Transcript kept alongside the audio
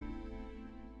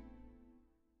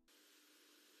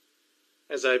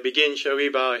As I begin, shall we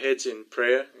bow our heads in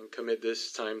prayer and commit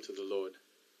this time to the Lord?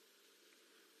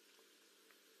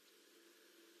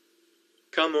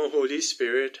 Come, O Holy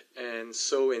Spirit, and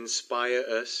so inspire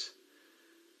us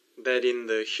that in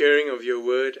the hearing of your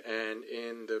word and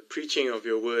in the preaching of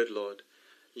your word, Lord,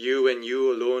 you and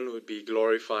you alone would be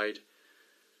glorified.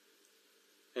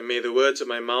 And may the words of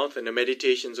my mouth and the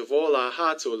meditations of all our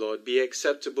hearts, O Lord, be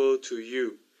acceptable to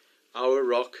you, our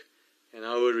rock and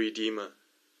our Redeemer.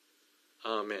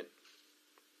 Amen.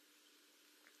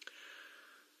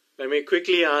 Let me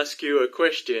quickly ask you a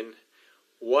question.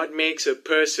 What makes a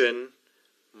person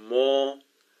more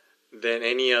than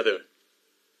any other?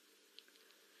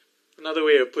 Another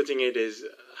way of putting it is,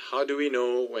 how do we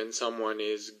know when someone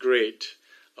is great,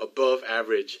 above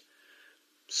average,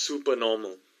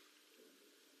 supernormal?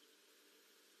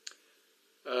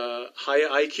 Higher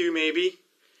IQ maybe,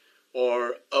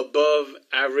 or above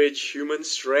average human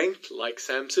strength like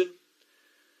Samson,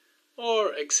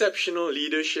 or exceptional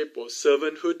leadership or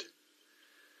servanthood.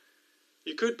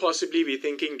 You could possibly be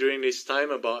thinking during this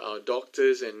time about our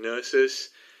doctors and nurses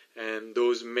and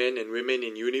those men and women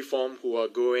in uniform who are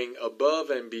going above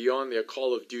and beyond their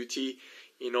call of duty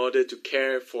in order to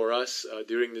care for us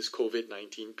during this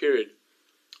COVID-19 period.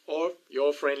 Or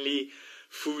your friendly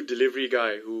food delivery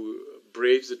guy who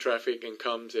braves the traffic and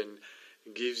comes and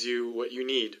gives you what you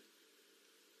need.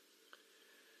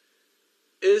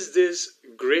 Is this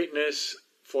greatness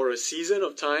for a season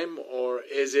of time, or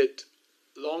is it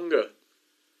longer?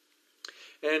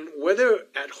 And whether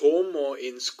at home or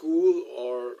in school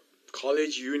or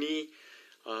college, uni,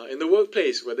 in the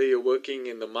workplace, whether you're working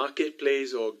in the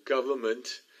marketplace or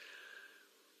government,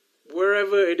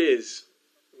 wherever it is,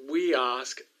 we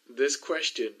ask this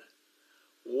question: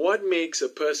 what makes a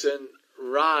person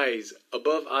rise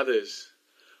above others?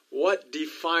 What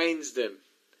defines them?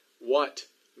 What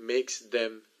makes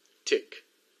them tick?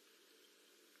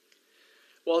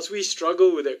 Whilst we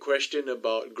struggle with that question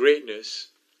about greatness,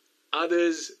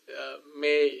 others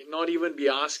may not even be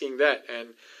asking that, and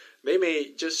they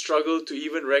may just struggle to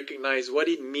even recognize what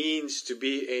it means to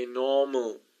be a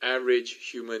normal,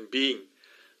 average human being,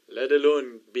 let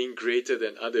alone being greater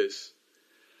than others.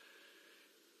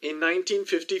 In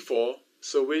 1954,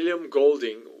 Sir William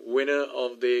Golding, winner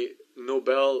of the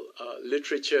Nobel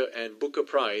Literature and Booker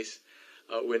Prize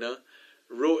winner,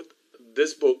 wrote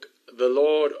this book, The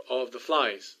Lord of the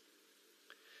Flies.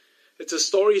 It's a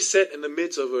story set in the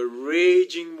midst of a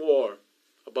raging war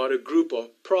about a group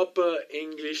of proper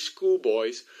English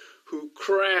schoolboys who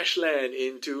crash land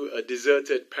into a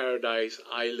deserted paradise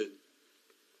island.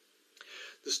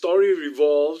 The story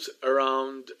revolves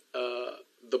around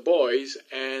the boys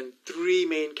and three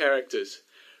main characters: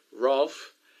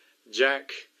 Rolf,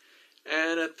 Jack,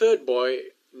 and a third boy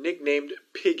nicknamed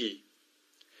Piggy.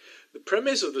 The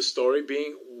premise of the story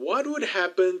being, what would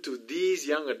happen to these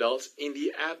young adults in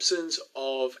the absence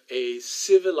of a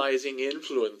civilizing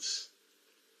influence?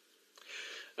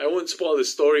 I won't spoil the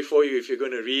story for you if you're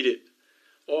going to read it.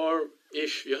 Or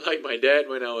if you're like my dad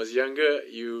when I was younger,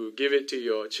 you give it to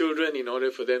your children in order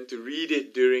for them to read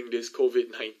it during this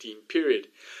COVID-19 period.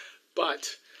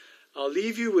 But I'll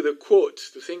leave you with a quote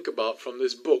to think about from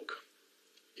this book.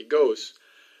 It goes,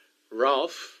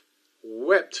 "Ralph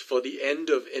wept for the end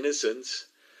of innocence,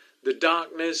 the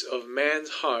darkness of man's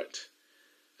heart,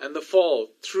 and the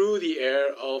fall through the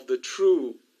air of the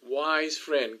true, wise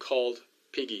friend called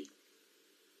Piggy."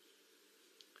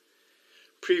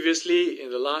 Previously,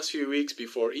 in the last few weeks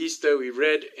before Easter, we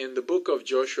read in the book of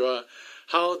Joshua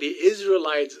how the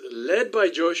Israelites, led by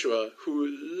Joshua, who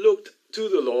looked to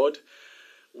the Lord,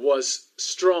 was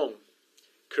strong,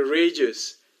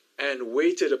 courageous, and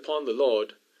waited upon the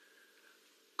Lord,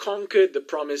 conquered the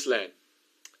promised land.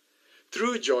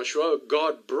 Through Joshua,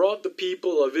 God brought the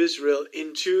people of Israel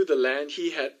into the land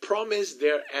he had promised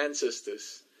their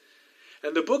ancestors.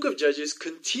 And the book of Judges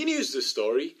continues the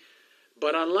story,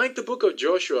 but unlike the book of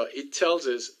Joshua, it tells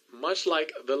us, much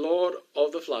like the Lord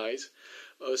of the Flies,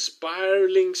 a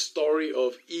spiraling story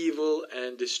of evil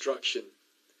and destruction.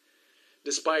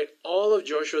 Despite all of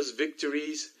Joshua's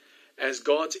victories as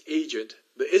God's agent,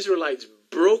 the Israelites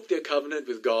broke their covenant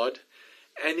with God,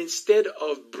 and instead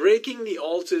of breaking the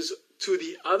altars to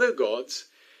the other gods,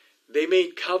 they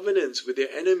made covenants with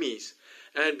their enemies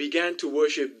and began to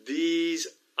worship these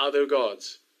other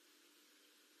gods.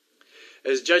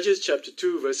 As Judges chapter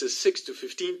 2 verses 6 to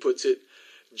 15 puts it,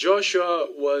 Joshua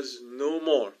was no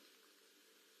more,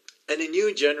 and a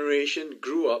new generation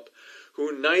grew up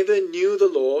who neither knew the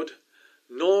Lord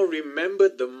nor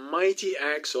remembered the mighty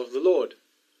acts of the Lord.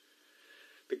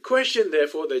 The question,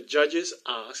 therefore, that Judges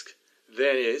ask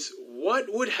then is,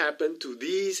 what would happen to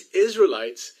these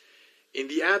Israelites in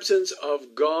the absence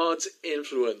of God's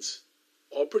influence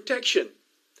or protection.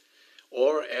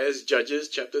 Or as Judges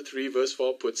chapter 3 verse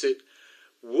 4 puts it,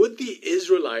 would the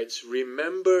Israelites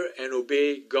remember and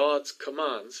obey God's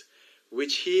commands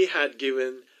which he had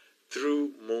given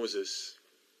through Moses?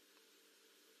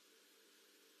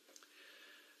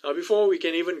 Now, before we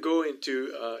can even go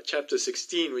into chapter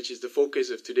 16, which is the focus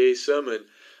of today's sermon,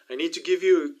 I need to give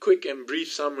you a quick and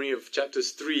brief summary of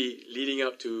chapters 3 leading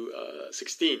up to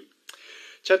 16.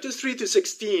 Chapters 3 to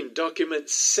 16 document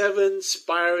 7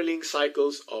 spiraling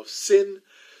cycles of sin,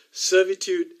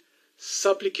 servitude,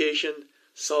 supplication,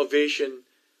 salvation,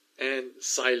 and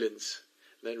silence.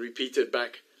 Then repeated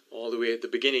back all the way at the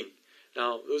beginning.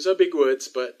 Now, those are big words,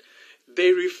 but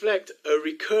they reflect a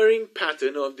recurring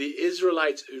pattern of the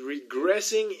Israelites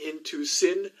regressing into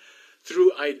sin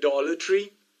through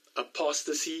idolatry,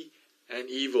 apostasy, and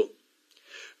evil.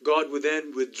 God would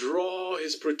then withdraw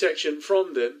his protection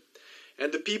from them,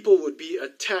 and the people would be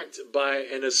attacked by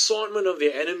an assortment of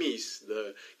their enemies,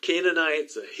 the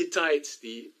Canaanites, the Hittites,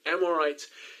 the Amorites,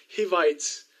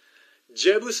 Hivites,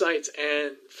 Jebusites,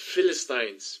 and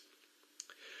Philistines.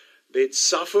 They'd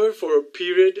suffer for a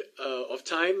period of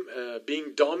time,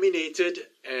 being dominated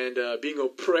and being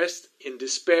oppressed in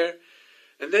despair.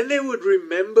 And then they would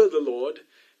remember the Lord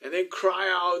and then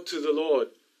cry out to the Lord.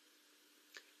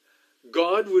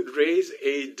 God would raise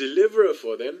a deliverer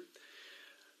for them.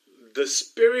 The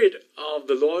Spirit of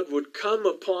the Lord would come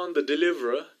upon the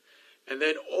deliverer and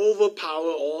then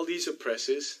overpower all these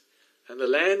oppressors. And the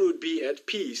land would be at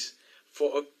peace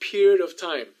for a period of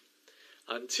time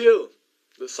until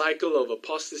the cycle of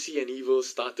apostasy and evil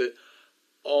started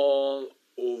all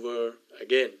over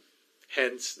again.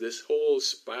 Hence this whole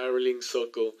spiraling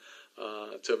circle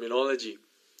terminology.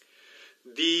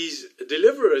 These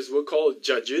deliverers were called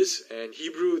judges, and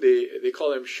Hebrew they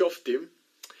call them shoftim,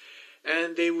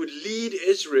 and they would lead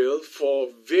Israel for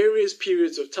various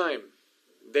periods of time.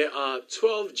 There are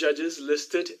 12 judges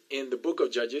listed in the book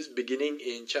of Judges, beginning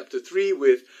in chapter 3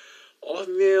 with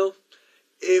Othniel,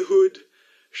 Ehud,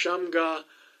 Shamgar,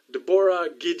 Deborah,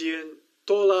 Gideon,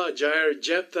 Tola, Jair,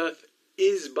 Jephthah,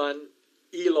 Isban,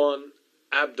 Elon,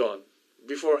 Abdon,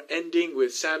 before ending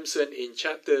with Samson in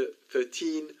chapter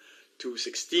 13 to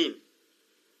 16.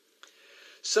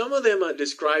 Some of them are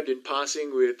described in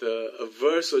passing with a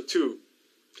verse or two,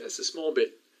 just a small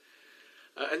bit.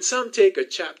 And some take a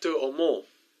chapter or more.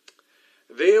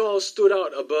 They all stood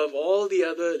out above all the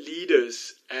other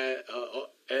leaders.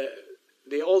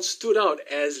 They all stood out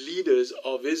as leaders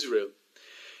of Israel.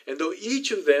 And though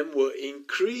each of them were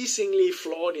increasingly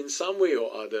flawed in some way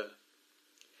or other,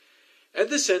 at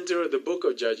the center of the book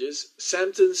of Judges,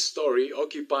 Samson's story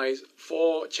occupies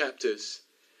 4 chapters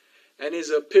and is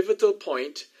a pivotal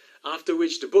point after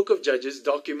which the book of Judges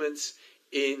documents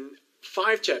in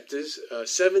 5 chapters,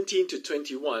 17 to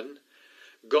 21,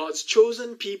 God's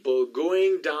chosen people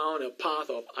going down a path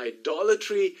of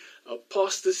idolatry,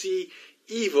 apostasy,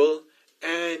 evil,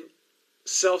 and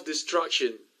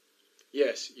self-destruction.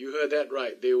 Yes, you heard that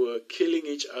right. They were killing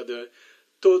each other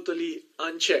totally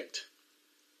unchecked.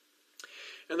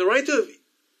 And the writer of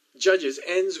Judges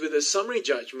ends with a summary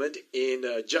judgment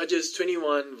in Judges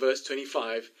 21 verse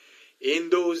 25. In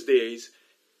those days,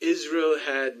 Israel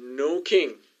had no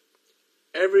king.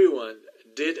 Everyone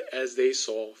did as they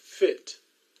saw fit.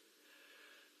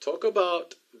 Talk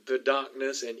about the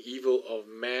darkness and evil of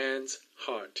man's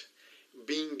heart,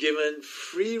 being given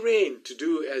free rein to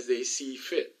do as they see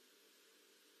fit.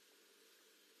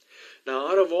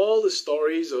 Now, out of all the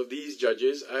stories of these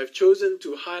judges, I have chosen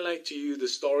to highlight to you the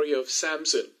story of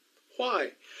Samson.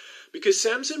 Why? Because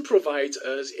Samson provides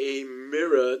us a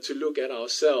mirror to look at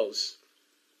ourselves.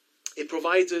 It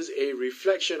provides us a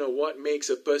reflection of what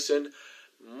makes a person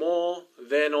more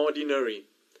than ordinary,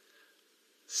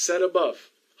 set above,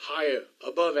 higher,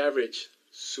 above average,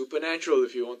 supernatural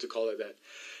if you want to call it that,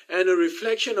 and a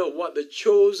reflection of what the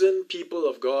chosen people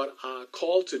of God are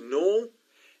called to know,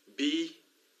 be,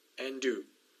 and do.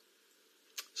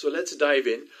 So let's dive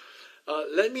in.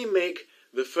 Let me make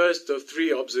the first of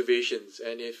 3 observations,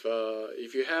 and if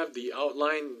you have the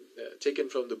outline taken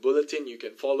from the bulletin, you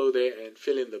can follow there and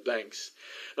fill in the blanks.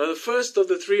 Now, the first of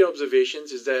the 3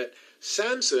 observations is that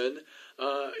Samson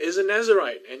is a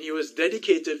Nazirite, and he was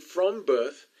dedicated from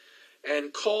birth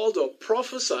and called or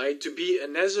prophesied to be a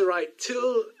Nazirite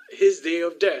till his day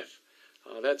of death.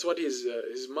 That's what his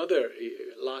mother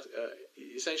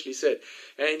essentially said.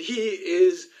 And he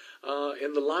is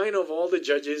in the line of all the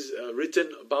judges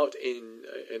written about in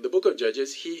the book of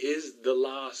Judges. He is the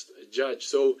last judge.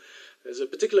 So there's a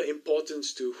particular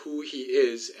importance to who he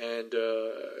is, and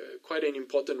quite an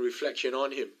important reflection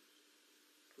on him.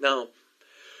 Now,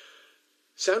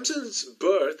 Samson's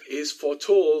birth is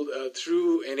foretold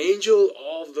through an angel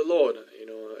of the Lord,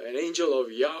 an angel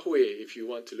of Yahweh, if you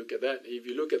want to look at that. If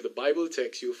you look at the Bible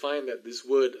text, you'll find that this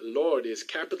word Lord is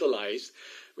capitalized,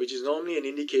 which is normally an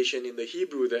indication in the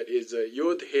Hebrew that is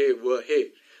Yod He Vah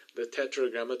He, the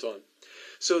Tetragrammaton.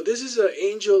 So this is an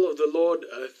angel of the Lord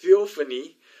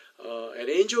theophany. An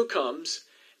angel comes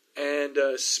and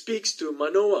speaks to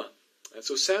Manoah. And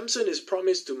so Samson is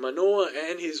promised to Manoah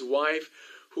and his wife,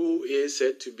 who is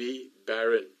said to be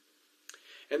barren.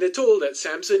 And they're told that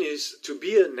Samson is to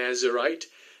be a Nazirite,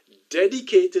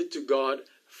 dedicated to God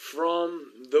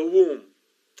from the womb.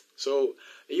 So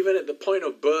even at the point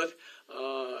of birth,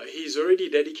 he's already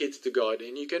dedicated to God.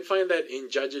 And you can find that in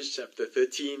Judges chapter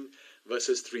 13,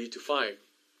 verses 3 to 5.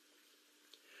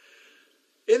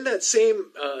 In that same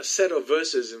set of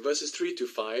verses, in verses 3 to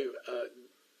 5,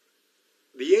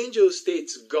 the angel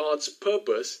states God's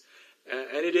purpose,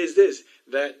 and it is this,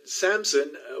 that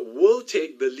Samson will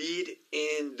take the lead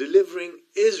in delivering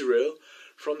Israel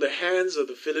from the hands of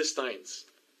the Philistines.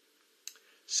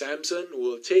 Samson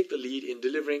will take the lead in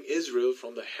delivering Israel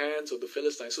from the hands of the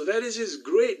Philistines. So that is his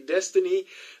great destiny,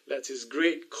 that's his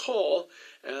great call,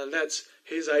 and that's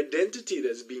his identity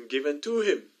that's being given to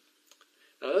him.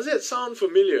 Now, does that sound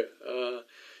familiar?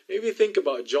 Maybe think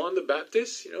about John the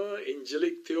Baptist,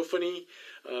 angelic theophany,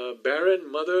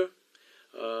 barren mother,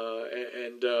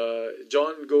 and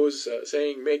John goes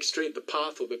saying, make straight the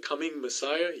path of the coming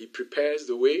Messiah. He prepares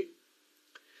the way.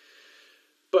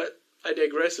 But I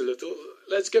digress a little.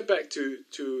 Let's get back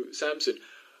to Samson.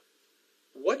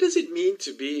 What does it mean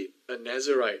to be a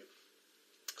Nazirite?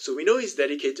 So we know he's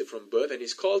dedicated from birth and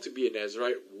he's called to be a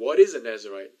Nazirite. What is a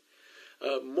Nazirite?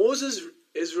 Moses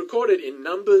is recorded in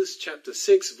Numbers chapter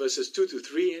 6, verses 2 to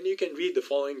 3, and you can read the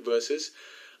following verses,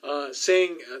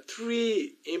 saying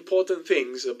three important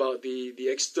things about the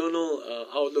external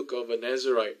outlook of a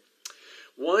Nazirite.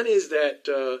 One is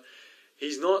that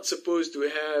he's not supposed to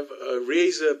have a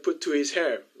razor put to his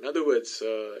hair. In other words,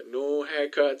 no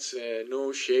haircuts,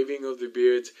 no shaving of the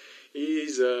beard.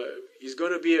 He's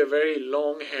going to be a very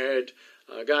long-haired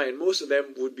guy, and most of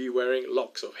them would be wearing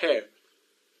locks of hair.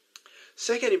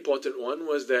 Second important one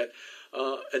was that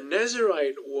a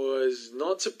Nazirite was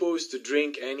not supposed to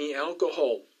drink any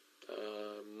alcohol.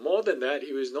 More than that,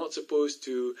 he was not supposed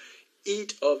to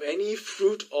eat of any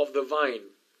fruit of the vine,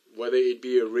 whether it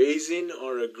be a raisin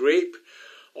or a grape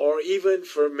or even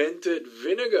fermented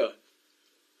vinegar.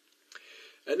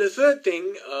 And the third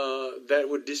thing that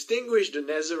would distinguish the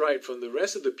Nazirite from the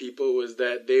rest of the people was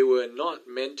that they were not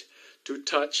meant to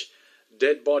touch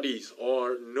dead bodies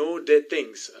or no dead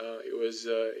things. It was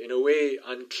in a way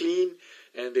unclean,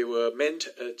 and they were meant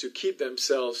to keep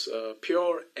themselves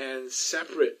pure and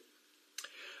separate.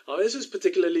 This is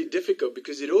particularly difficult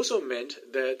because it also meant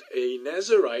that a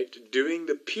Nazirite during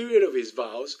the period of his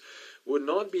vows would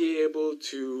not be able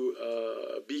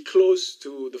to be close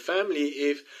to the family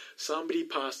if somebody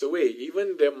passed away,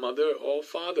 even their mother or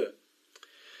father.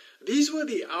 These were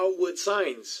the outward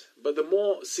signs, but the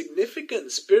more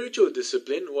significant spiritual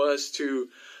discipline was to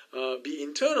be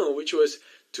internal, which was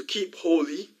to keep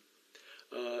holy,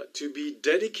 to be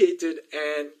dedicated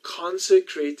and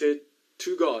consecrated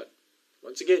to God.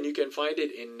 Once again, you can find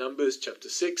it in Numbers chapter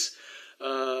 6.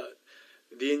 The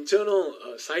internal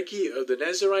psyche of the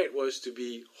Nazirite was to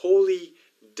be holy,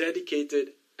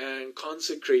 dedicated, and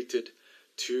consecrated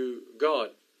to God.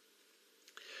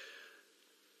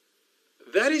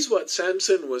 That is what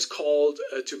Samson was called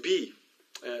to be.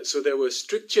 So there were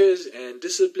strictures and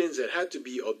disciplines that had to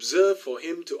be observed for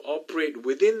him to operate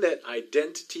within that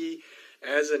identity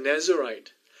as a Nazirite.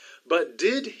 But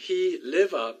did he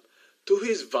live up to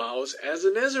his vows as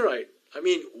a Nazirite? I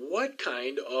mean, what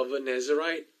kind of a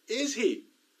Nazirite is he?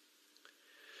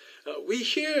 We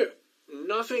hear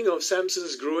nothing of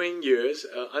Samson's growing years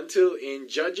until in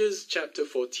Judges chapter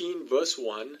 14, verse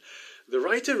 1, the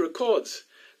writer records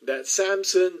that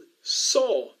Samson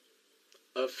saw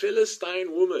a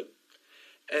Philistine woman.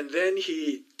 And then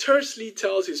he tersely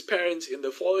tells his parents in the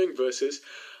following verses,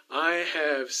 I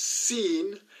have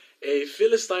seen a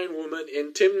Philistine woman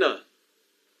in Timnah.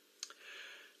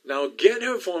 Now get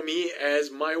her for me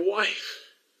as my wife.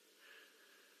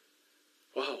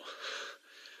 Wow.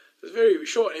 It's a very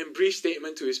short and brief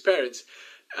statement to his parents.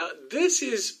 This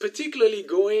is particularly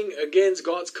going against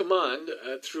God's command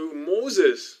through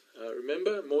Moses.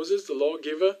 Remember Moses, the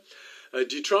lawgiver?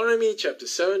 Deuteronomy chapter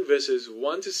 7 verses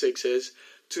 1 to 6 says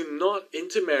to not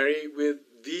intermarry with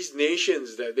these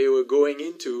nations that they were going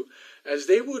into, as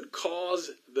they would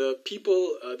cause the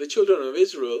people, the children of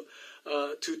Israel,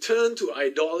 to turn to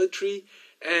idolatry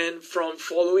and from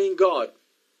following God.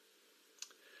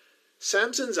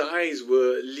 Samson's eyes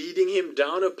were leading him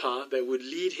down a path that would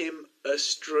lead him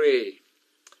astray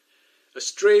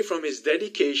from his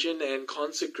dedication and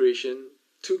consecration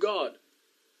to God.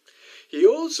 He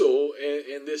also,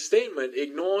 in this statement,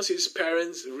 ignores his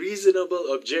parents'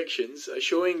 reasonable objections,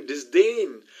 showing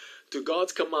disdain to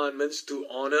God's commandments to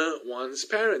honor one's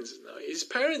parents. Now, his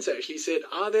parents actually said,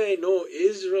 "Are there no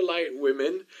Israelite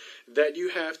women that you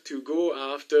have to go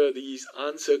after these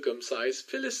uncircumcised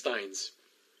Philistines?"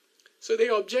 So they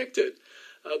objected,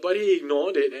 but he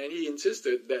ignored it, and he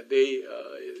insisted that they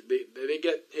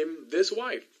get him this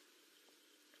wife.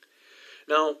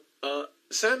 Now,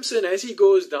 Samson, as he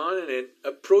goes down and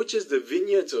approaches the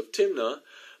vineyards of Timnah,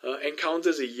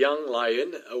 encounters a young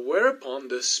lion, whereupon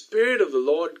the Spirit of the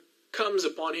Lord comes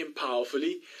upon him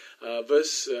powerfully.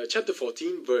 Chapter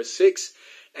 14, verse 6,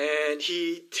 and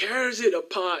he tears it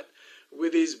apart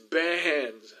with his bare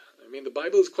hands. I mean, the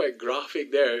Bible is quite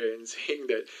graphic there in saying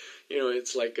that,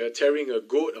 it's like tearing a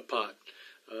goat apart.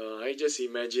 I just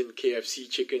imagine KFC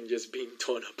chicken just being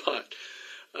torn apart.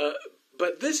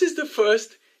 But this is the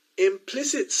first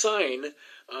implicit sign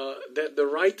that the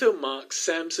writer marks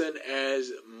Samson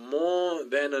as more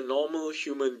than a normal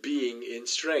human being in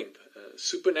strength,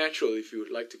 supernatural if you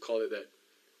would like to call it that.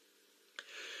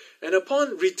 And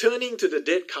upon returning to the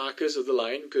dead carcass of the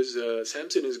lion, because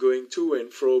Samson is going to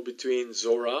and fro between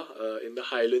Zorah in the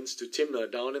highlands to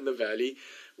Timnah down in the valley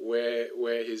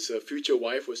where his future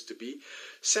wife was to be,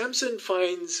 Samson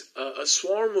finds a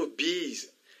swarm of bees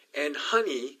and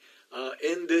honey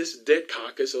in this dead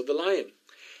carcass of the lion.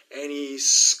 And he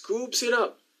scoops it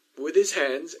up with his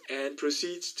hands and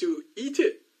proceeds to eat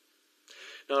it.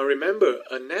 Now remember,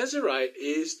 a Nazirite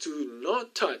is to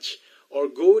not touch or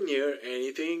go near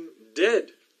anything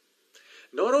dead.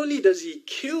 Not only does he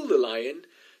kill the lion,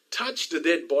 touch the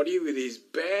dead body with his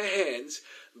bare hands,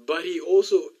 but he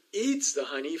also eats the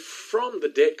honey from the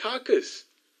dead carcass.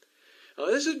 Now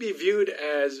this would be viewed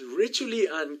as ritually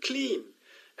unclean,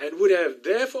 and would have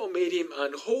therefore made him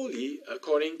unholy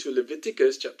according to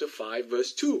Leviticus chapter 5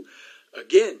 verse 2,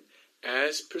 again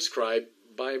as prescribed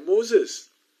by Moses.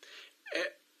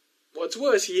 What's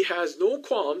worse, he has no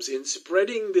qualms in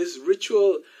spreading this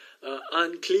ritual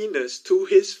uncleanness to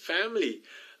his family.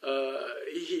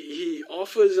 He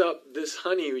offers up this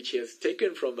honey which he has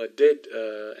taken from a dead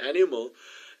animal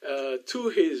to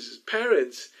his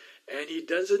parents, and he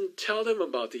doesn't tell them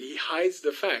about it. He hides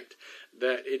the fact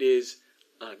that it is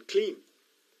unclean.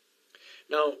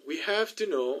 Now, we have to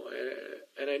know,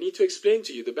 and I need to explain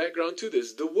to you the background to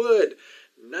this. The word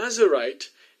Nazarite,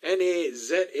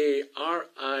 Nazarite,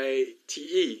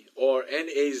 or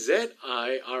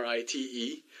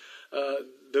Nazirite,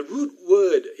 the root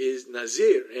word is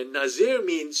Nazir, and Nazir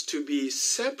means to be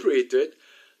separated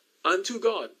unto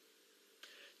God.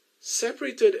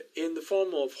 Separated in the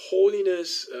form of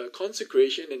holiness,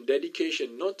 consecration, and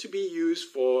dedication, not to be used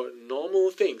for normal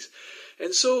things.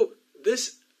 And so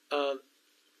this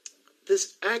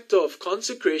act of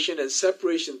consecration and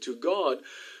separation to God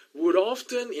would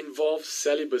often involve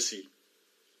celibacy.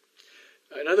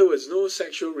 In other words, no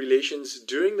sexual relations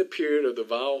during the period of the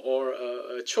vow, or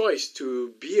a choice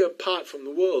to be apart from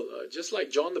the world, just like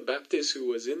John the Baptist, who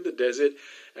was in the desert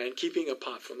and keeping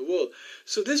apart from the world.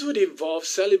 So this would involve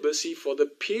celibacy for the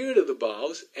period of the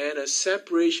vows and a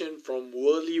separation from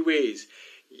worldly ways.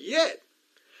 Yet,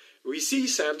 we see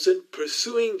Samson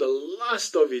pursuing the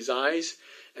lust of his eyes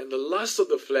and the lust of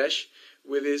the flesh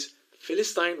with his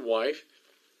Philistine wife,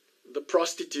 the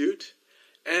prostitute,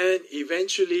 and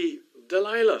eventually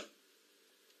Delilah.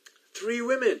 3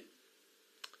 women.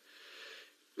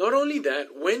 Not only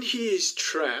that, when he is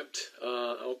trapped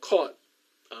or caught,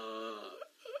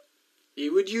 he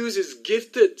would use his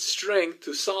gifted strength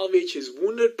to salvage his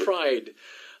wounded pride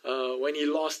when he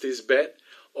lost his bet,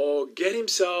 or get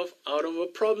himself out of a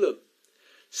problem.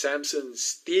 Samson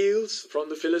steals from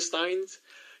the Philistines,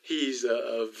 he's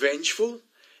vengeful,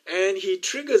 and he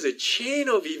triggers a chain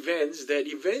of events that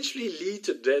eventually lead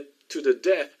to the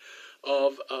death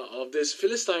of this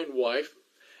Philistine wife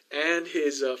and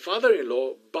his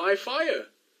father-in-law by fire.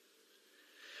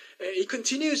 And he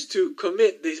continues to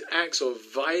commit these acts of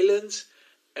violence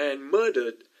and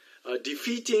murder,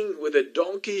 defeating with a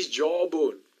donkey's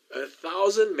jawbone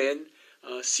 1,000 men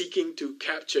seeking to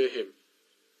capture him.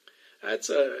 That's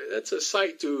a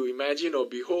sight to imagine or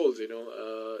behold,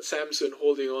 Samson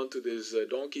holding on to this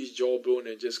donkey's jawbone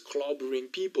and just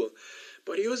clobbering people.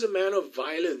 But he was a man of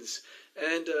violence,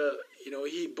 and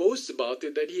he boasts about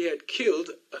it that he had killed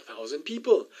 1,000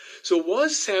 people. So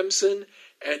was Samson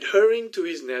adhering to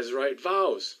his Nazirite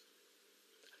vows?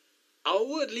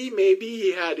 Outwardly, maybe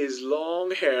he had his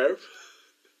long hair.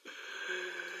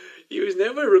 He was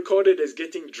never recorded as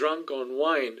getting drunk on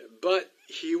wine, but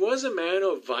he was a man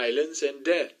of violence and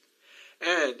death.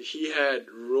 And he had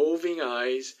roving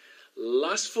eyes,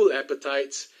 lustful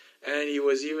appetites, and he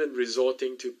was even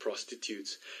resorting to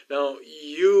prostitutes. Now,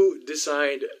 you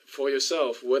decide for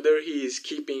yourself whether he is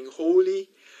keeping holy,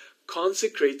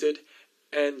 consecrated,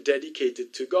 and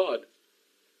dedicated to God.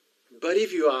 But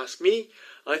if you ask me,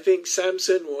 I think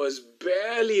Samson was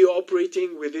barely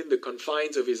operating within the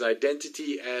confines of his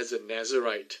identity as a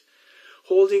Nazirite,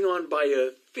 holding on by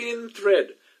a thin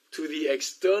thread to the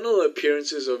external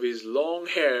appearances of his long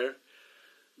hair,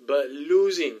 but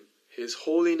losing his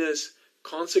holiness,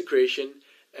 consecration,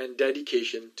 and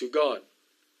dedication to God.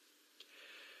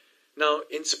 Now,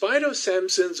 in spite of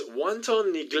Samson's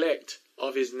wanton neglect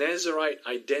of his Nazirite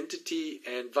identity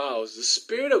and vows, the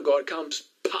Spirit of God comes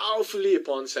powerfully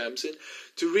upon Samson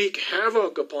to wreak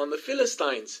havoc upon the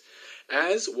Philistines,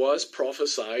 as was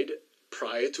prophesied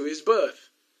prior to his birth.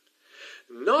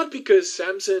 Not because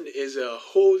Samson is a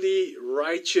holy,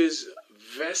 righteous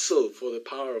vessel for the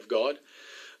power of God,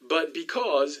 but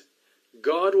because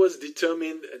God was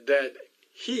determined that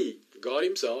he, God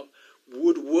himself,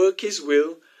 would work his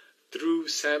will through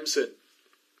Samson.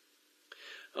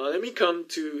 Let me come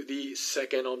to the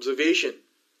second observation.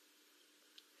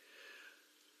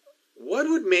 What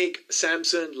would make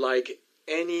Samson like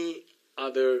any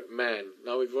other man?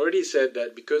 Now, we've already said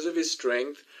that because of his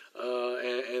strength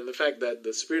and the fact that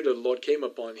the Spirit of the Lord came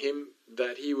upon him,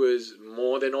 that he was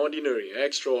more than ordinary,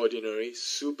 extraordinary,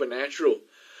 supernatural.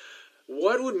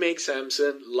 What would make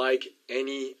Samson like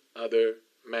any other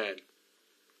man?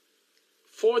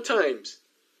 Four times,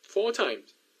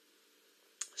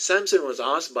 Samson was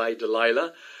asked by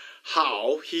Delilah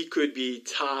how he could be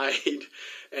tied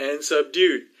and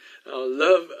subdued.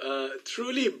 Love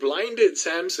truly blinded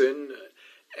Samson,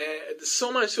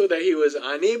 so much so that he was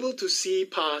unable to see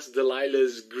past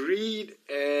Delilah's greed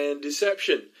and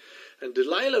deception. And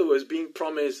Delilah was being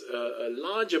promised a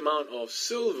large amount of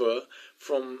silver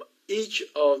from each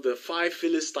of the 5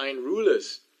 Philistine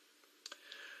rulers.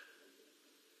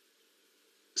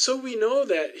 So we know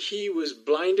that he was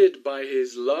blinded by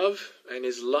his love and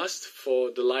his lust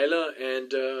for Delilah, and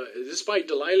despite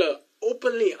Delilah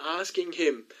openly asking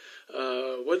him,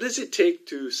 what does it take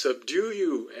to subdue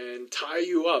you and tie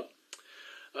you up?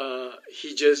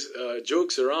 He just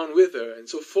jokes around with her. And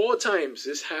so 4 times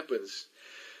this happens.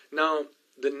 Now,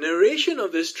 the narration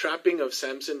of this trapping of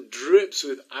Samson drips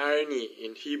with irony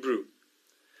in Hebrew.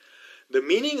 The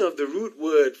meaning of the root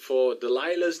word for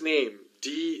Delilah's name,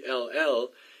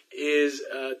 DLL, is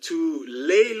to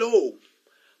lay low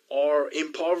or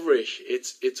impoverish.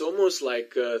 It's almost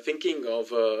like thinking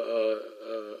of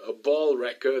a ball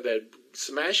wrecker that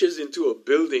smashes into a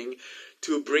building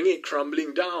to bring it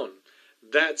crumbling down.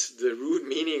 That's the root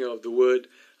meaning of the word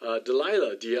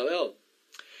Delilah, DLL.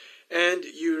 And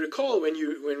you recall when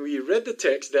we read the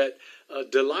text that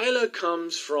Delilah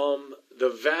comes from the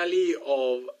valley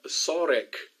of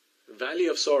Sorek. Valley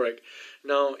of Sorek.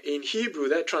 Now, in Hebrew,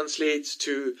 that translates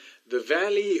to the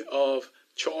valley of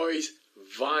choice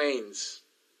vines.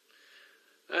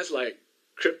 That's like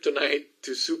kryptonite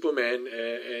to Superman.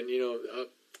 And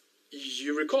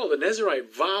you recall the Nazirite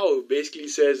vow basically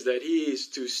says that he is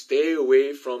to stay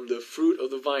away from the fruit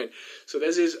of the vine. So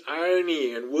there's this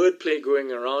irony and wordplay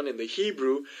going around in the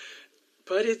Hebrew,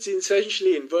 but it's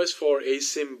essentially in verse 4 a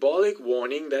symbolic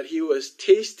warning that he was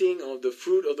tasting of the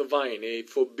fruit of the vine, a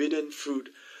forbidden fruit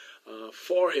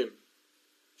for him.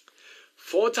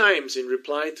 4 times in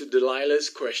reply to Delilah's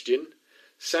question,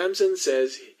 Samson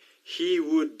says he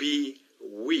would be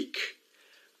weak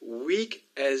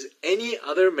as any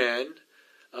other man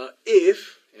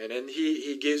if, and then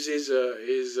he gives his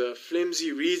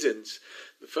flimsy reasons.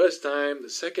 The first time, the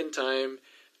second time,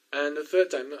 and the third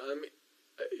time.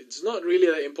 It's not really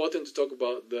that important to talk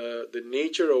about the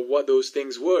nature of what those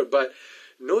things were, but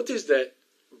notice that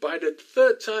by the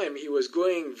third time he was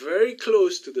going very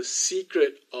close to the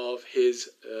secret of his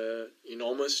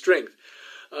enormous strength.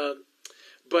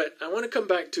 But I want to come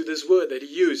back to this word that he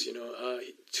used,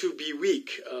 to be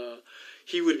weak.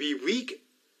 He would be weak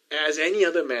as any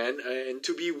other man, and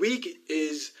to be weak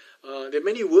is, there are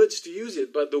many words to use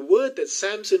it, but the word that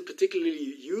Samson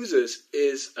particularly uses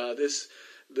is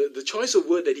the choice of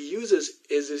word that he uses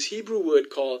is this Hebrew word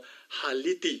called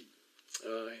haliti.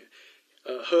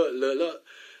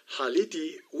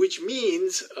 Haliti, which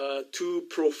means to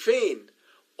profane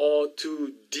or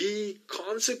to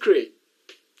deconsecrate.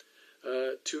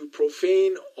 To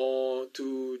profane or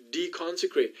to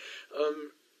deconsecrate.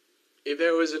 If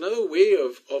there was another way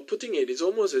of putting it, it's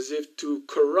almost as if to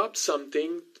corrupt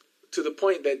something to the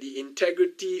point that the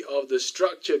integrity of the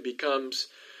structure becomes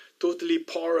totally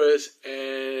porous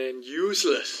and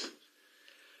useless.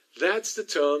 That's the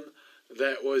term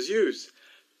that was used,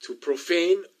 to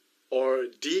profane or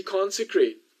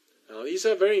deconsecrate. Now, these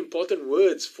are very important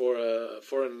words for a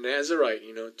Nazirite,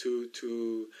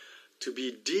 to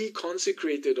be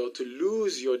deconsecrated or to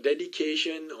lose your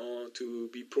dedication or to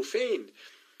be profaned.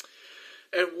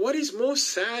 And what is most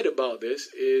sad about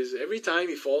this is every time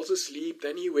he falls asleep,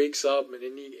 then he wakes up and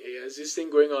then he has this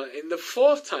thing going on. And the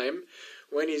fourth time,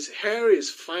 when his hair is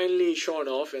finally shorn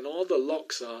off and all the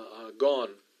locks are gone,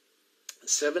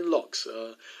 7 locks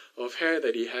of hair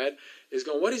that he had is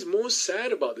gone. What is most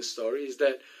sad about this story is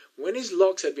that when his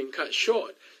locks had been cut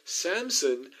short,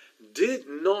 Samson did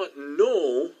not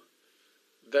know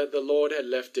that the Lord had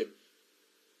left him.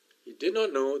 He did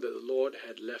not know that the Lord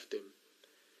had left him.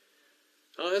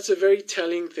 Now, that's a very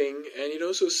telling thing, and it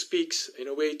also speaks in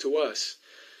a way to us.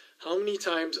 How many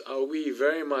times are we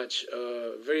very much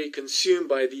very consumed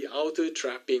by the outer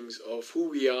trappings of who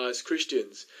we are as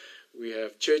Christians? We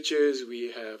have churches,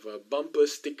 we have bumper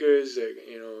stickers,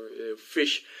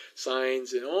 fish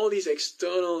signs, and all these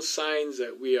external signs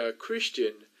that we are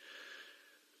Christian.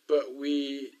 But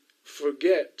we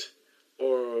forget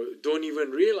or don't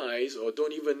even realize or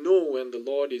don't even know when the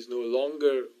Lord is no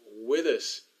longer with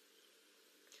us.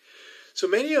 So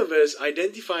many of us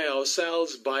identify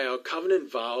ourselves by our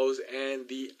covenant vows and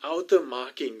the outer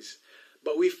markings,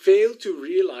 but we fail to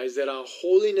realize that our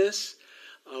holiness,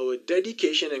 our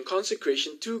dedication and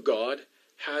consecration to God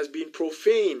has been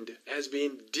profaned, has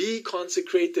been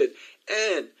deconsecrated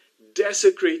and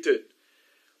desecrated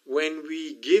when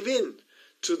we give in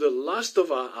to the lust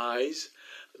of our eyes,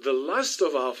 the lust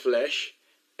of our flesh,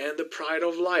 and the pride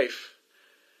of life,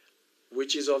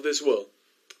 which is of this world.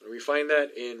 We find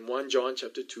that in 1 John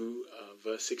chapter 2,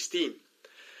 verse 16.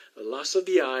 The lust of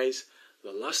the eyes,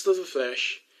 the lust of the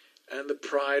flesh, and the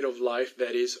pride of life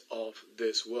that is of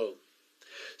this world.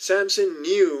 Samson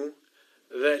knew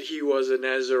that he was a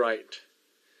Nazirite,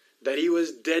 that he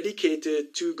was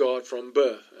dedicated to God from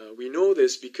birth. We know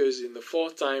this because in the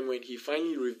 4th time when he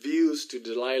finally reveals to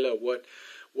Delilah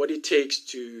what it takes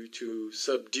to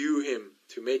subdue him,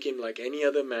 to make him like any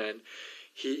other man,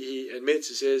 he admits,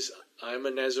 he says, I'm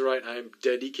a Nazirite, I'm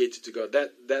dedicated to God.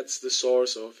 That's the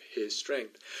source of his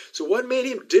strength. So what made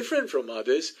him different from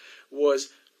others was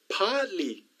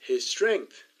partly his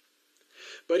strength.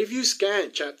 But if you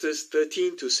scan chapters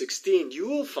 13 to 16, you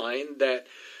will find that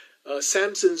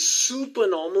Samson's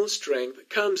supernormal strength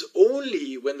comes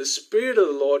only when the Spirit of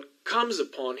the Lord comes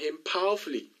upon him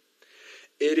powerfully.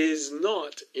 It is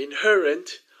not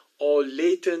inherent or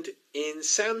latent in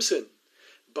Samson,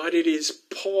 but it is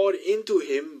poured into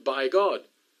him by God.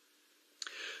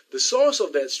 The source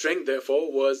of that strength,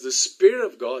 therefore, was the Spirit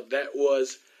of God that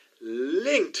was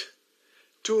linked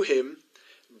to him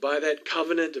by that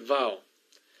covenant vow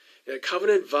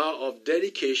of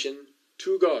dedication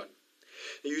to God.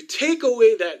 You take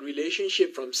away that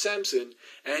relationship from Samson,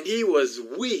 and he was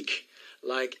weak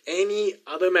like any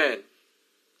other man,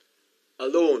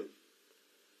 alone,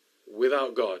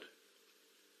 without God.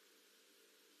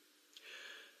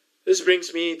 This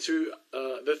brings me to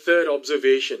the third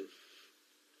observation,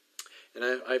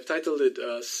 and I've titled it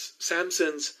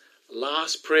Samson's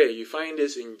Last Prayer. You find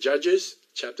this in Judges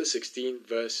chapter 16,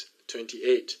 verse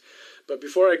 28. But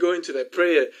before I go into that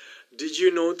prayer, did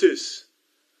you notice,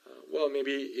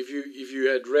 maybe if you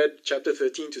had read chapter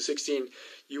 13 to 16,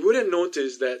 you would have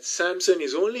noticed that Samson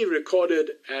is only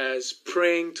recorded as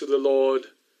praying to the Lord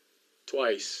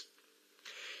twice.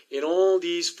 In all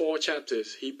these 4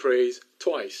 chapters, he prays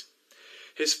twice.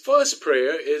 His first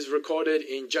prayer is recorded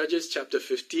in Judges chapter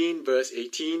 15, verse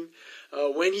 18,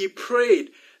 when he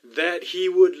prayed that he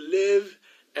would live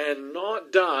and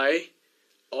not die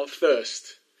of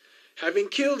thirst. Having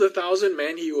killed 1,000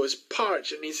 men, he was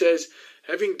parched, and he says,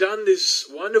 having done this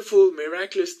wonderful,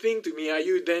 miraculous thing to me, are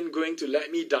you then going to let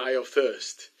me die of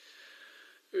thirst?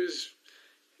 It was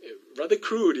rather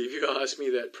crude, if you ask me,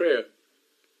 that prayer.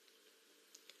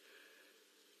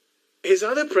 His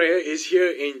other prayer is here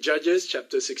in Judges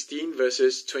chapter 16,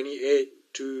 verses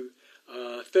 28 to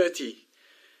 30.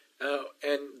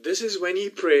 And this is when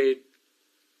he prayed,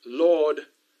 Lord,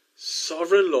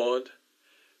 sovereign Lord,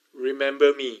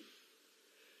 remember me.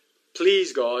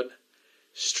 Please, God,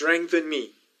 strengthen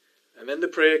me. And then the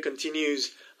prayer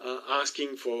continues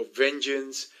asking for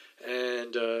vengeance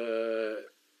and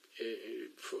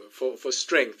for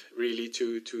strength, really,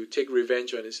 to take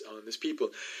revenge on his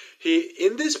people.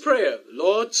 In this prayer,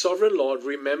 Lord, sovereign Lord,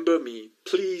 remember me.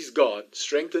 Please, God,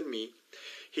 strengthen me.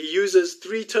 He uses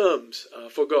 3 terms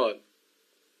for God.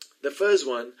 The first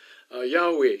one,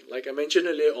 Yahweh, like I mentioned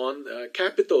earlier on,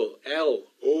 capital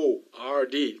L-O-R-D,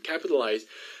 Y-H-W-R-D, capitalized,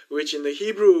 which in the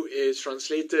Hebrew is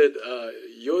translated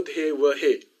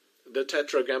Yod-He-Wah-He, the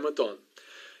Tetragrammaton,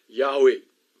 Yahweh.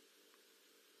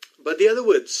 But the other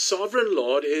word, Sovereign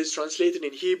Lord, is translated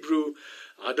in Hebrew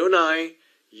Adonai,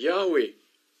 Yahweh.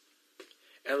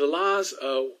 And the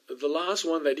last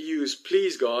one that he used,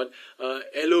 please God,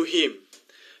 Elohim,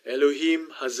 Elohim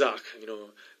Hazak,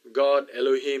 God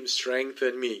Elohim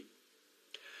strengthen me.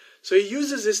 So he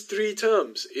uses these three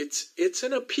terms. It's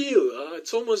an appeal.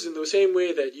 It's almost in the same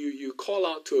way that you call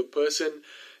out to a person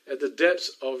at the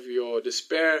depths of your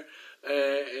despair,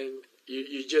 and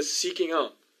you're just seeking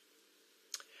out.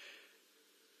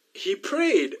 He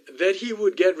prayed that he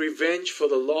would get revenge for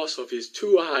the loss of his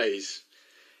two eyes,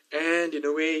 and in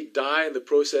a way die in the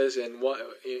process, and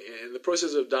in the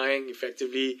process of dying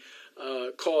effectively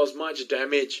cause much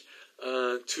damage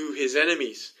to his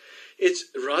enemies. It's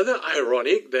rather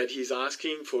ironic that he's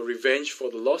asking for revenge for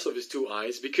the loss of his two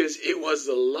eyes, because it was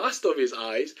the lust of his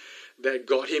eyes that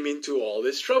got him into all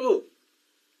this trouble.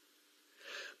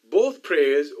 Both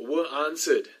prayers were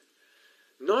answered,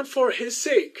 not for his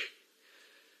sake,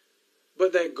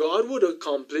 but that God would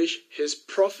accomplish his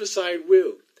prophesied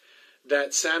will,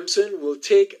 that Samson will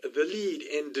take the lead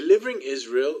in delivering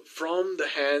Israel from the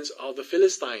hands of the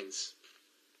Philistines.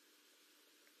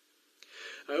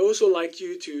 I also like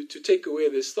you to take away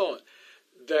this thought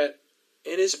that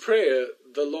in his prayer,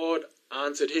 the Lord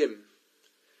answered him.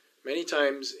 Many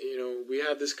times, we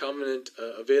have this covenant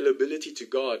availability to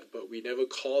God, but we never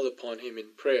call upon him in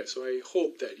prayer. So I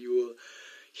hope that you will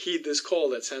heed this call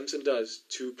that Samson does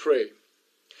to pray.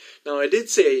 Now, I did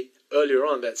say earlier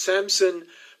on that Samson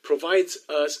provides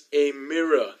us a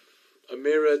mirror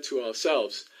to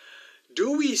ourselves.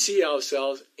 Do we see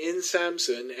ourselves in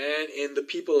Samson and in the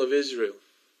people of Israel?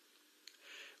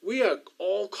 We are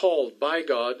all called by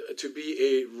God to be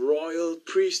a royal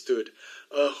priesthood,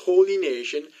 a holy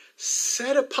nation,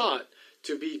 set apart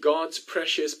to be God's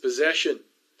precious possession.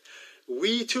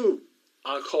 We too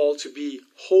are called to be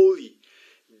holy,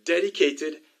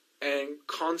 dedicated, and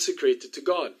consecrated to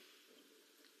God.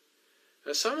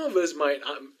 Now, some of us might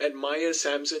admire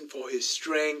Samson for his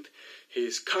strength,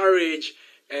 his courage,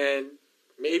 and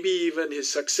maybe even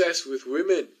his success with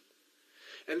women.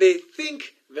 And they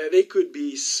think that they could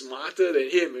be smarter than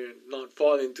him and not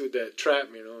fall into that trap,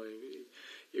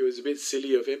 It was a bit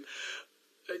silly of him.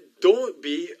 Don't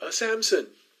be a Samson.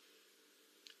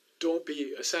 Don't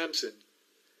be a Samson.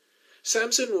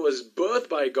 Samson was birthed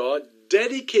by God,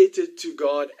 dedicated to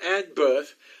God at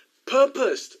birth,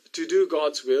 purposed to do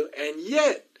God's will, and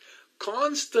yet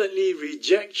constantly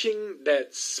rejecting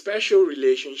that special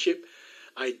relationship,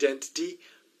 identity,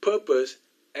 purpose,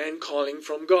 and calling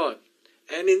from God.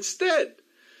 And instead,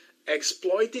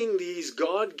 exploiting these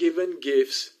God-given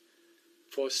gifts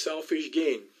for selfish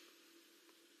gain.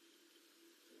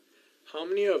 How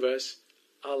many of us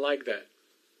are like that?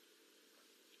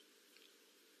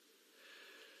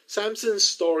 Samson's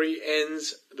story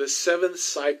ends the 7th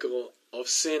cycle of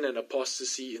sin and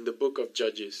apostasy in the book of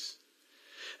Judges.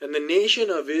 And the nation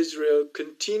of Israel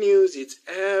continues its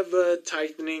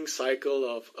ever-tightening cycle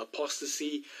of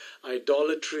apostasy,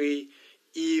 idolatry,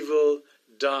 evil,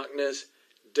 darkness,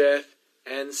 death,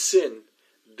 and sin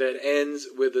that ends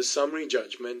with the summary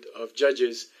judgment of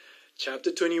Judges chapter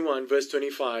 21 verse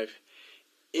 25.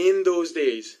 In those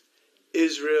days,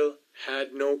 Israel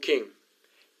had no king.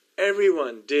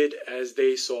 Everyone did as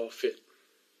they saw fit.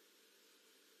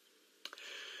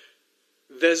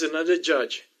 There's another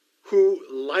judge who,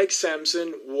 like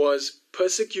Samson, was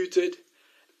persecuted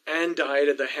and died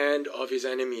at the hand of his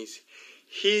enemies.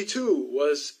 He too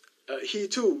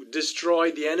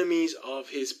destroyed the enemies of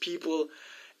his people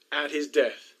at his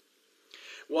death.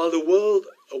 While the world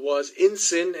was in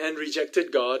sin and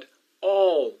rejected God,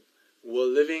 all were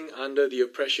living under the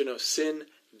oppression of sin,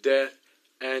 death,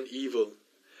 and evil.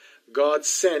 God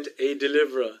sent a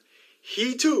deliverer.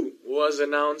 He too was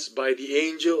announced by the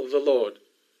angel of the Lord.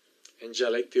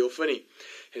 Angelic theophany.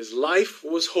 His life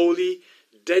was holy,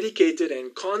 dedicated,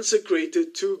 and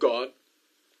consecrated to God,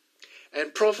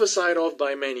 and prophesied of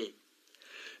by many.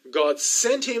 God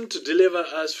sent him to deliver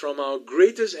us from our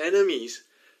greatest enemies,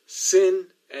 sin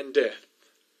and death.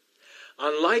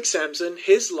 Unlike Samson,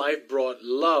 his life brought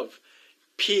love,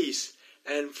 peace,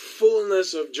 and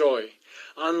fullness of joy.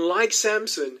 Unlike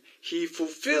Samson, he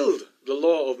fulfilled the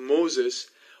law of Moses,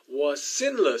 was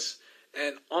sinless,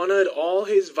 and honored all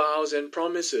his vows and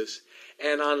promises.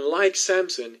 And unlike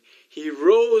Samson, he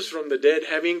rose from the dead,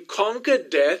 having conquered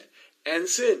death and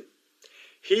sin.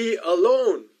 He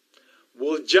alone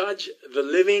will judge the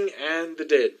living and the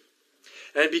dead.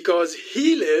 And because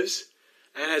he lives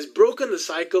and has broken the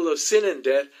cycle of sin and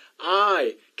death,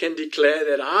 I can declare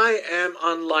that I am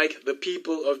unlike the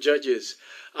people of Judges.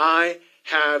 I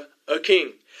have a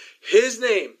king. His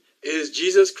name is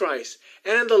Jesus Christ.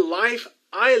 And the life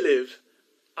I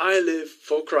live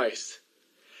for Christ.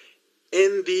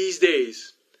 In these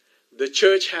days, the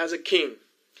church has a king.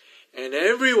 And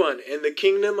everyone in the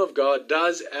kingdom of God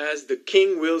does as the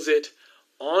king wills it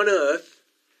on earth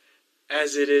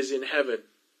as it is in heaven.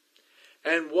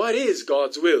 And what is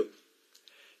God's will?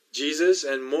 Jesus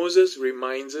and Moses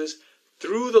reminds us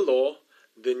through the law,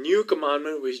 the new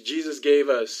commandment which Jesus gave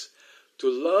us, to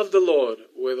love the Lord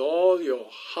with all your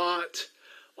heart,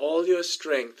 all your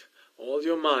strength, all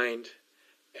your mind,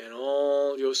 and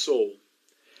all your soul,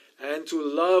 and to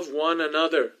love one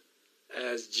another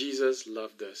as Jesus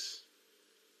loved us.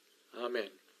 Amen.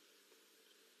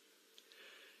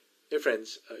 Dear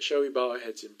friends, shall we bow our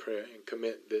heads in prayer and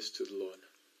commit this to the Lord?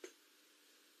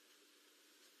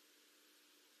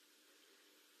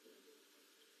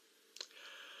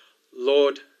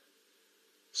 Lord,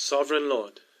 Sovereign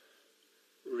Lord,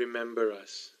 remember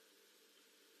us.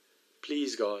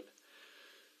 Please, God,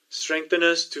 strengthen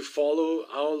us to follow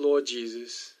our Lord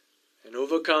Jesus and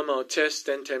overcome our tests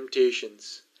and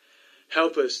temptations.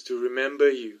 Help us to remember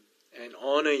you and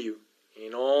honor you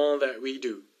in all that we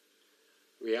do.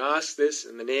 We ask this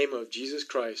in the name of Jesus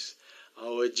Christ,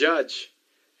 our Judge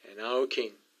and our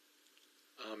King.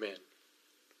 Amen.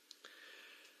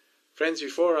 Friends,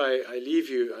 before I leave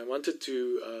you, I wanted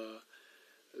to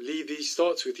leave these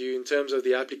thoughts with you in terms of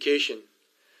the application.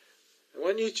 I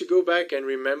want you to go back and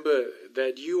remember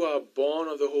that you are born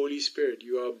of the Holy Spirit.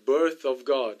 You are birth of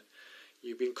God.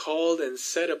 You've been called and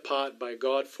set apart by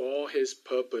God for His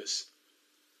purpose.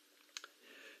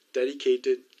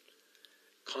 Dedicated,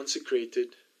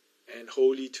 consecrated, and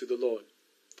holy to the Lord.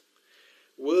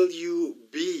 Will you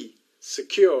be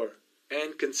secure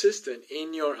and consistent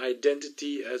in your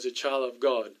identity as a child of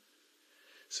God?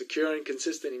 Secure and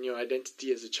consistent in your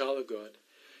identity as a child of God.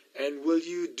 And will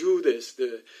you do this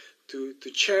to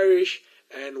cherish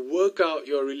and work out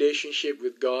your relationship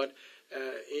with God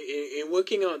in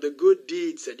working out the good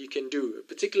deeds that you can do,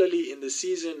 particularly in the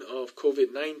season of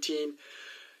COVID-19.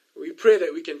 We pray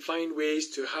that we can find ways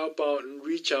to help out and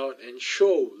reach out and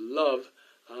show love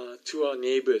to our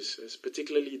neighbors,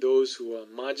 particularly those who are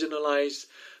marginalized,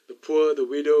 the poor, the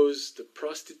widows, the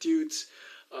prostitutes,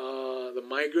 the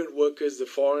migrant workers, the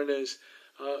foreigners,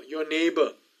 your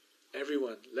neighbor,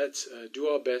 everyone. Let's do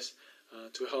our best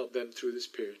to help them through this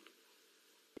period.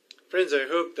 Friends, I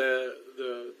hope that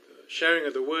the sharing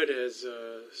of the word has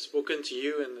spoken to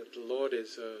you and that the Lord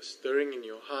is stirring in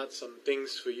your heart some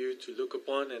things for you to look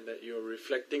upon, and that you're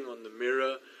reflecting on the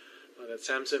mirror that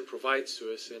Samson provides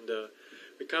to us. And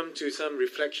we come to some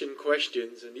reflection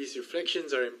questions, and these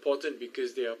reflections are important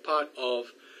because they are part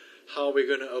of how we're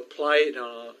going to apply it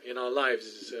in our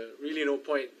lives. There's really no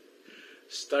point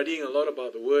studying a lot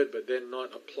about the word but then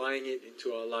not applying it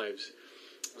into our lives.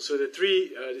 So the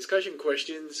three discussion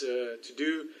questions to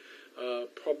do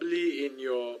probably in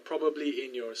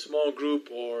your small group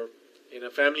or in a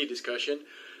family discussion.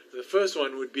 The first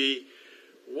one would be,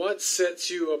 what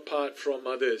sets you apart from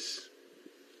others?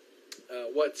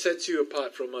 What sets you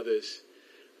apart from others?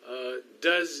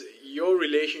 Does your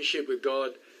relationship with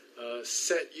God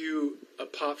set you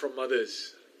apart from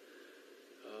others?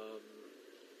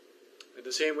 In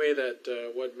the same way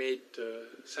that what made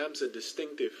Samson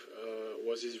distinctive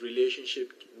was his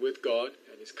relationship with God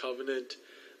and his covenant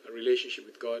relationship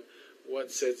with God.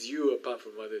 What sets you apart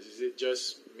from others? Is it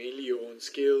just mainly your own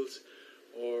skills,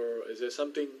 or is there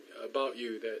something about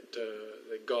you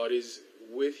that God is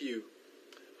with you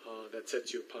that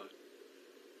sets you apart?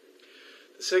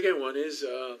 The second one is,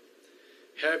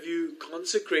 have you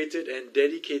consecrated and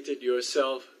dedicated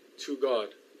yourself to God?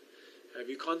 Have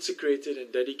you consecrated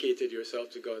and dedicated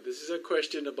yourself to God? This is a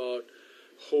question about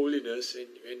holiness,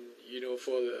 and you know,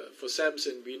 for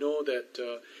Samson, we know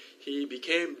that he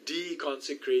became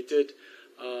deconsecrated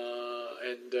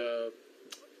and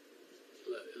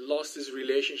lost his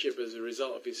relationship as a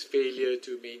result of his failure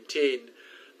to maintain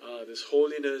this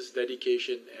holiness,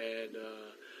 dedication, and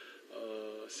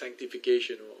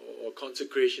sanctification or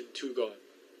consecration to God.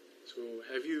 So,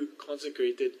 have you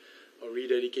consecrated or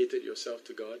rededicated yourself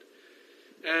to God?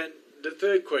 And the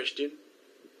third question,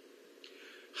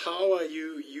 how are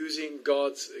you using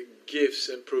God's gifts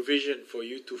and provision for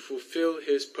you to fulfill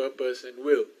His purpose and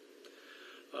will?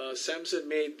 Samson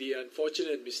made the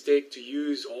unfortunate mistake to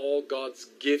use all God's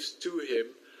gifts to him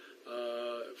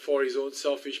for his own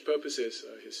selfish purposes.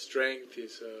 His strength,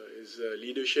 his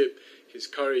leadership, his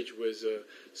courage was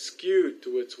skewed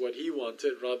towards what he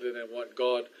wanted rather than what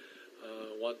God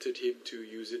wanted him to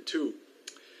use it to.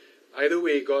 Either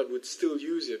way, God would still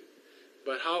use him.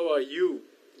 But how are you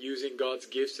using God's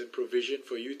gifts and provision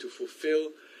for you to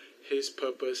fulfill his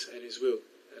purpose and his will?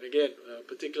 And again,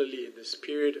 particularly in this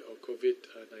period of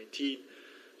COVID-19,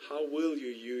 how will you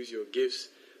use your gifts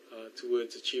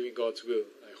towards achieving God's will?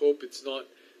 I hope it's not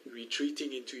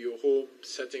retreating into your home,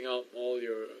 setting out all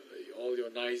your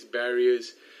nice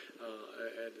barriers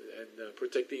and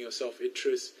protecting your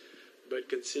self-interest, but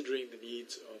considering the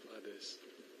needs of others.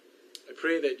 I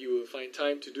pray that you will find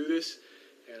time to do this,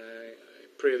 and I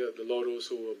pray that the Lord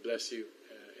also will bless you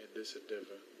in this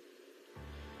endeavor.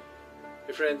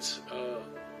 Hey friends,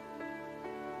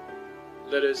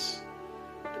 let us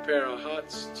prepare our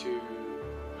hearts to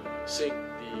sing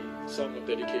the song of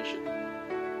dedication.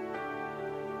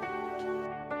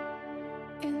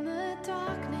 In the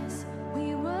darkness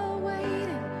we were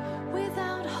waiting,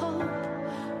 without hope,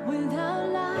 without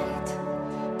light,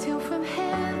 till from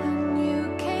heaven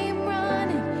you came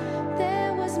running.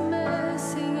 There was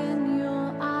mercy in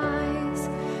your eyes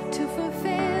to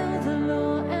fulfill the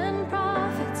law and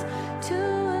prophets. To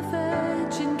a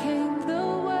virgin came the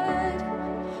word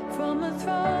from a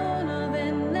throne of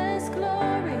endless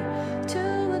glory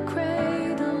to a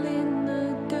cradle in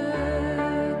the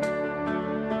dirt.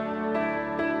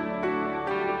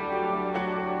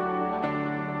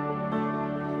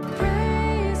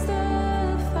 Praise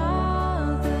the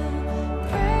Father,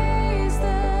 praise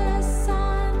the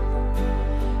Son,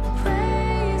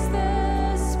 praise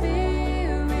the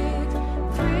Spirit,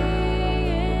 three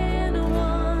in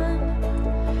one.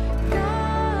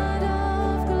 God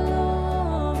of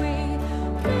glory,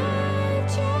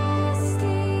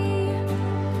 majesty,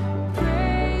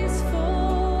 praise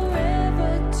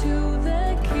forever to the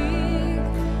King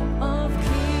of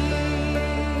Kings.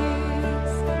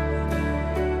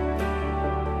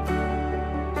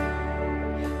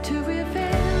 To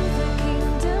reveal the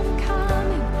kingdom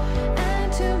coming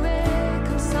and to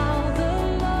reconcile the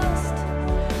lost,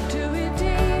 to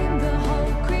redeem the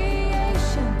whole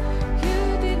creation.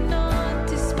 You did not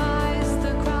despise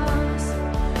the cross,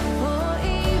 for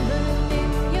even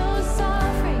in your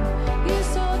suffering you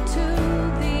saw to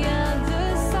the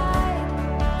other side,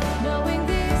 knowing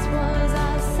this was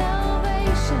our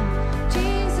salvation.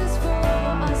 Jesus, for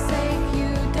our sake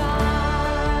you died.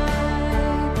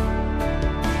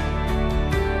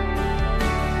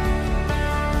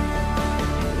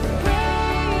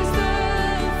 Praise the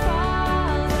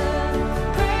Father,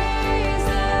 praise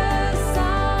the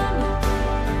Son,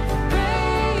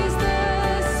 praise the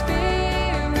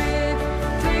Spirit,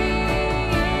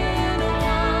 three in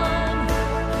one.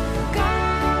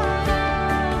 God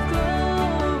of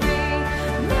glory,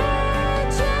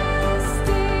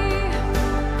 majesty,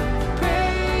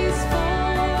 praise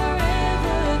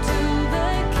forever to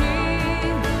the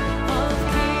King of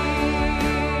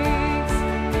Kings.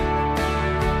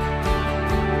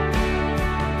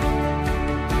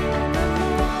 And the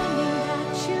morning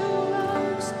that you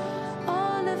rose,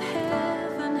 all of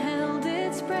heaven held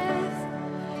its breath,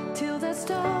 till that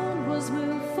stone was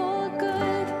moved for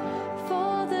good,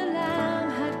 for the Lamb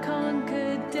had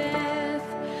conquered death.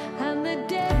 And the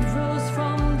dead rose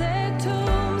from their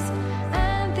tombs,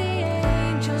 and the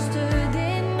angels stood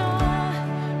in awe,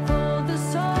 for the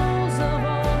souls of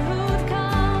all who'd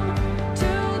come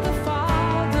to the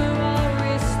Father are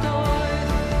restored.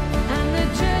 And the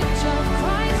Church of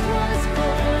Christ was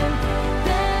born,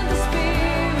 then the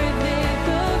Spirit lit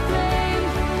the flame.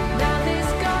 Now this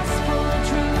gospel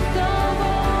truth of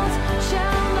old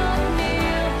shall not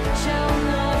kneel, shall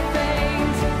not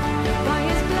faint. By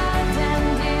his blood and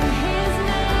in his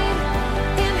name,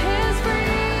 in his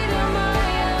freedom I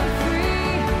am free.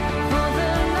 For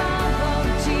the love of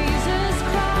Jesus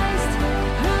Christ,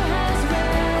 who has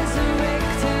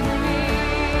resurrected me.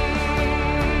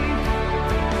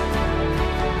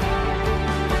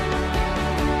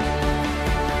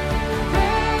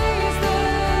 Praise the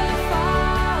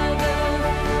Father,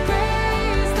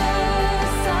 praise the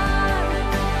Son,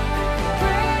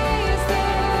 praise the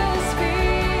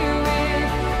Spirit,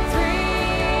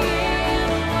 three in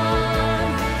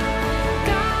one.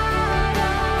 God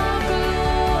of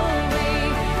glory,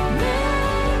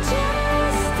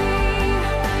 majesty,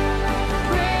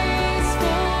 praise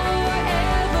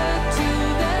forever to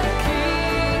the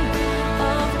King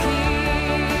of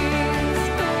Kings.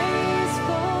 Praise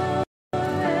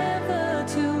forever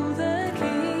to the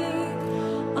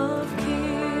King of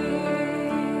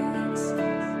Kings.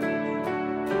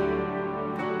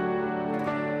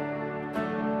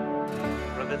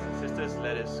 Brothers and sisters,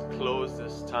 let us close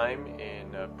this time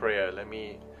in prayer. Let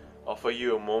me offer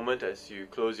you a moment as you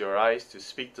close your eyes to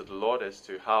speak to the Lord as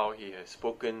to how He has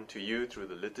spoken to you through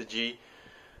the liturgy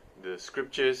the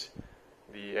scriptures,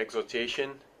 the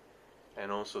exhortation,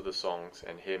 and also the songs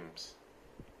and hymns.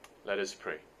 Let us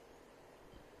pray.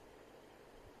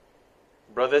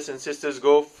 Brothers and sisters,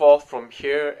 go forth from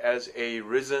here as a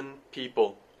risen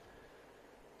people.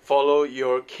 Follow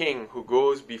your King who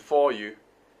goes before you,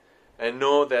 and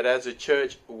know that as a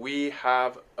church we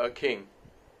have a King.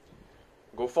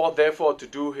 Go forth therefore to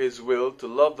do His will, to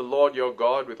love the Lord your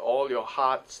God with all your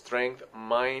heart, strength,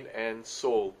 mind, and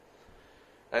soul,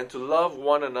 and to love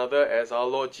one another as our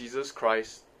Lord Jesus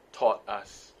Christ taught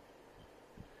us.